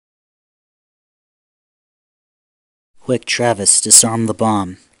Quick, Travis, disarm the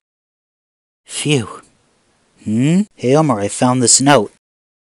bomb. Phew. Hey, Omar, I found this note.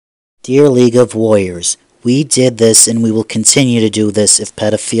 Dear League of Warriors, we did this and we will continue to do this if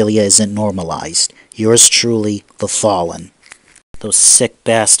pedophilia isn't normalized. Yours truly, The Fallen. Those sick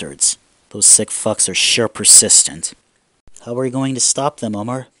bastards. Those sick fucks are sure persistent. How are we going to stop them,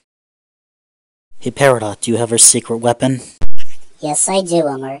 Omar? Hey, Peridot, do you have our secret weapon? Yes, I do,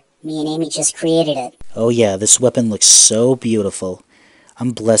 Omar. Me and Amy just created it. Oh yeah, this weapon looks so beautiful.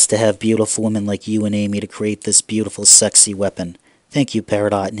 I'm blessed to have beautiful women like you and Amy to create this beautiful, sexy weapon. Thank you,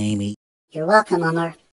 Peridot and Amy. You're welcome, Omar.